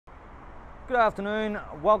Good afternoon,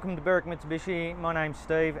 welcome to Berwick Mitsubishi. My name's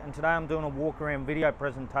Steve and today I'm doing a walk around video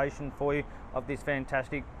presentation for you of this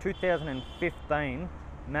fantastic 2015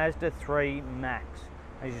 Mazda 3 Max.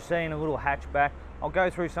 As you see in a little hatchback, I'll go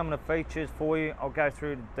through some of the features for you. I'll go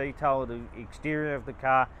through the detail of the exterior of the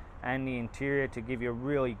car and the interior to give you a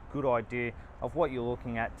really good idea of what you're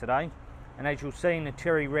looking at today. And as you'll see in the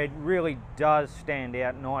cherry red, really does stand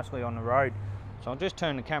out nicely on the road. So I'll just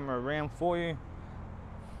turn the camera around for you.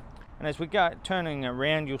 And as we go turning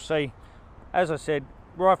around, you'll see, as I said,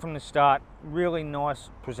 right from the start, really nice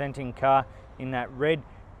presenting car in that red.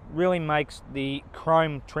 Really makes the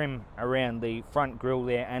chrome trim around the front grille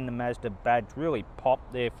there and the Mazda badge really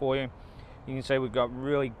pop there for you. You can see we've got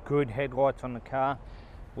really good headlights on the car.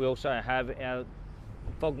 We also have our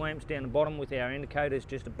fog lamps down the bottom with our indicators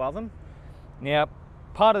just above them. Now,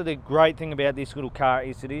 part of the great thing about this little car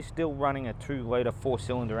is it is still running a 2-litre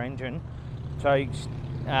 4-cylinder engine. So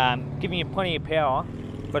giving you plenty of power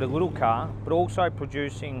for the little car, but also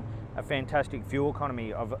producing a fantastic fuel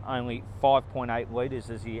economy of only 5.8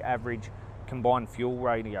 litres as the average combined fuel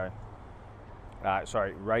ratio.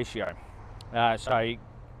 So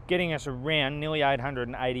getting us around nearly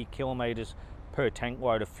 880 kilometres per tank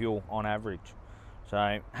load of fuel on average.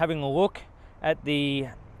 So having a look at the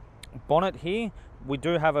bonnet here, we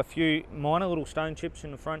do have a few minor little stone chips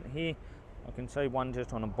in the front here. I can see one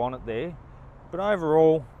just on the bonnet there. But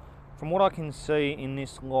overall, from what I can see in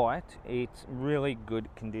this light, it's really good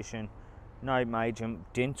condition. No major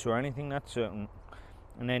dents or anything, that's certain.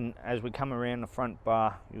 And then as we come around the front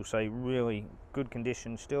bar, you'll see really good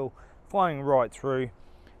condition still, flowing right through.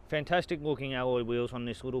 Fantastic looking alloy wheels on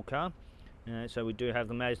this little car. So we do have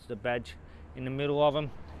the Mazda badge in the middle of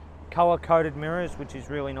them. Colour coded mirrors, which is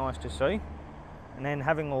really nice to see. And then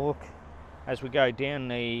having a look as we go down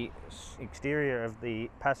the exterior of the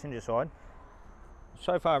passenger side,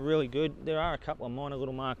 so far really good. There are a couple of minor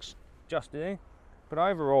little marks just there, but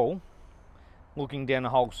overall, looking down the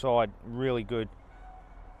whole side, really good.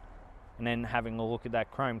 And then having a look at that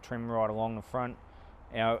chrome trim right along the front.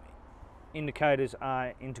 Our indicators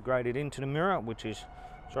are integrated into the mirror, which is,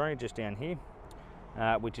 just down here,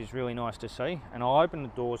 which is really nice to see. And I'll open the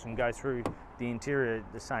doors and go through the interior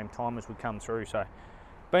at the same time as we come through. So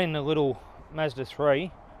being the little Mazda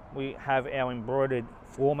 3, we have our embroidered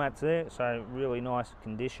floor mats there, so really nice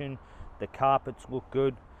condition. The carpets look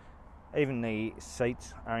good. Even the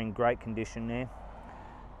seats are in great condition there.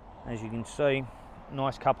 As you can see,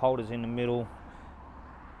 nice cup holders in the middle.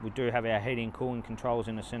 We do have our heating and cooling controls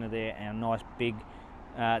in the center there, our nice big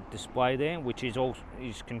display there, which is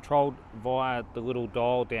controlled via the little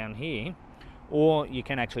dial down here, or you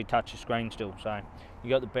can actually touch the screen still. So you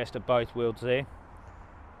got the best of both worlds there.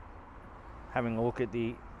 Having a look at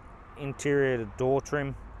the interior, the door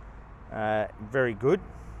trim, very good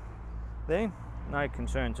there, no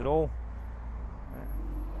concerns at all.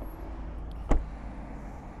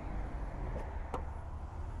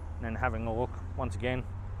 And then having a look once again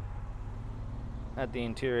at the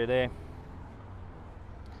interior there,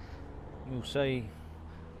 you'll see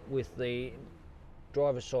with the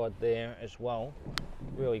driver's side there as well,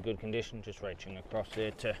 really good condition. Just reaching across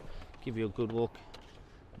there to give you a good look.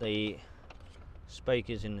 The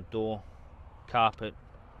speakers in the door, carpet,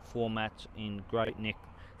 floor mats in great nick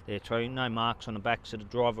there too. No marks on the backs of the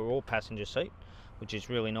driver or passenger seat, which is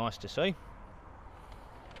really nice to see.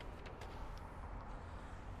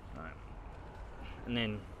 And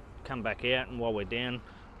then come back out, and while we're down,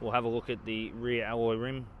 we'll have a look at the rear alloy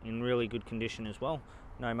rim in really good condition as well.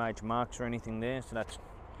 No major marks or anything there, so that's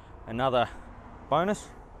another bonus.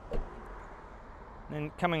 And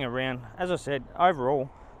then coming around, as I said, overall,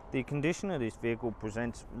 the condition of this vehicle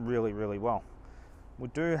presents really, really well. We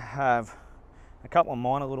do have a couple of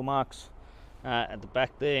minor little marks at the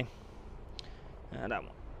back there.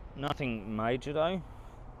 Nothing major though.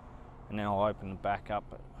 And then I'll open the back up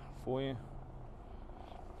for you.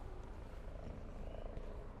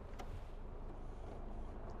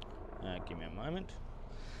 Give me a moment.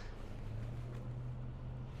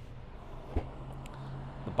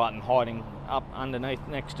 The button hiding up underneath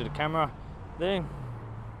next to the camera there.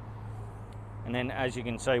 And then as you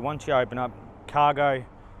can see, once you open up, cargo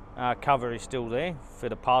cover is still there for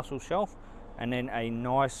the parcel shelf, and then a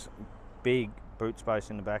nice big boot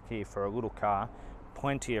space in the back here for a little car.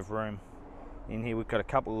 Plenty of room in here. We've got a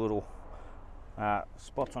couple of little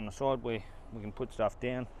spots on the side where we can put stuff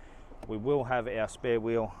down. We will have our spare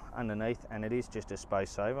wheel underneath, and it is just a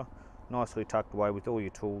space saver, nicely tucked away with all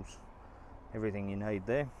your tools, everything you need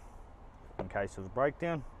there in case of a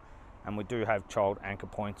breakdown. And we do have child anchor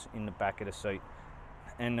points in the back of the seat.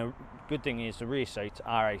 And the good thing is the rear seats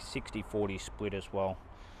are a 60-40 split as well.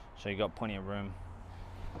 so you've got plenty of room.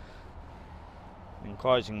 And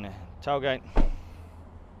closing the tailgate,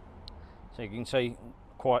 so you can see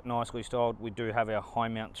quite nicely styled. We do have our high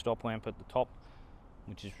mount stop lamp at the top,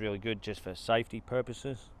 which is really good just for safety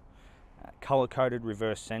purposes. Color coded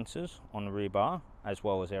reverse sensors on the rear bar, as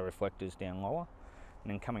well as our reflectors down lower.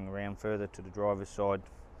 And then coming around further to the driver's side,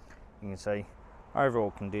 you can see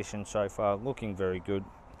overall condition so far looking very good.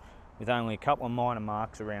 With only a couple of minor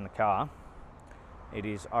marks around the car, it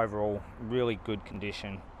is overall really good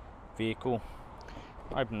condition vehicle.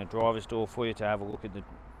 Open the driver's door for you to have a look at the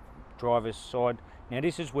driver's side. Now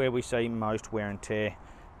this is where we see most wear and tear,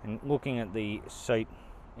 and looking at the seat,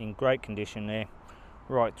 in great condition there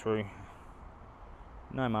right through,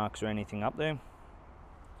 no marks or anything up there.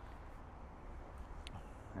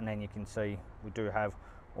 And then you can see we do have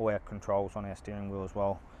all our controls on our steering wheel as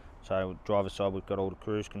well. So driver's side, we've got all the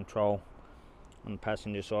cruise control. On the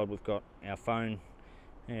passenger side, we've got our phone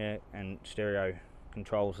and stereo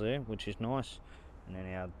controls there, which is nice. And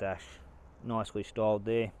then our dash, nicely styled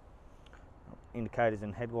there. Indicators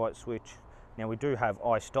and headlight switch. Now we do have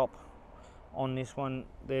iStop on this one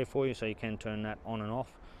there for you, so you can turn that on and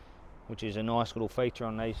off, which is a nice little feature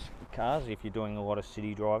on these cars if you're doing a lot of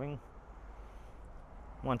city driving.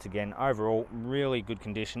 Once again, overall really good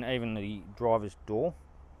condition. Even the driver's door,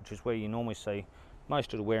 which is where you normally see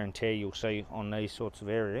most of the wear and tear you'll see on these sorts of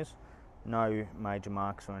areas, no major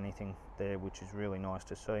marks or anything there, which is really nice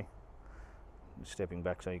to see. Stepping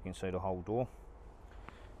back so you can see the whole door,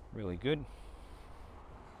 really good.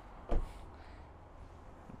 And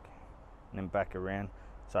then back around,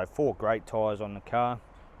 so 4 great tyres on the car.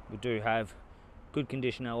 We do have good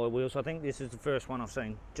condition alloy wheels. I think this is the first one I've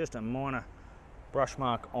seen just a minor brush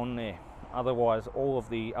mark on there. Otherwise all of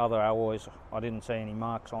the other alloys I didn't see any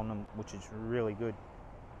marks on them, which is really good.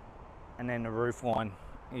 And then the roof line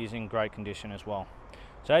is in great condition as well.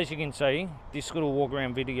 So as you can see, this little walk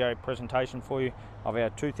around video presentation for you of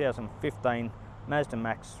our 2015 Mazda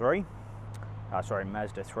Max 3,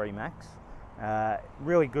 Mazda 3 Max.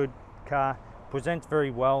 Really good car, presents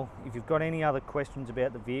very well. If you've got any other questions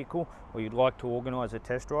about the vehicle or you'd like to organise a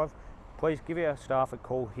test drive, please give our staff a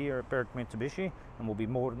call here at Berwick Mitsubishi and we'll be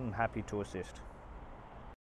more than happy to assist.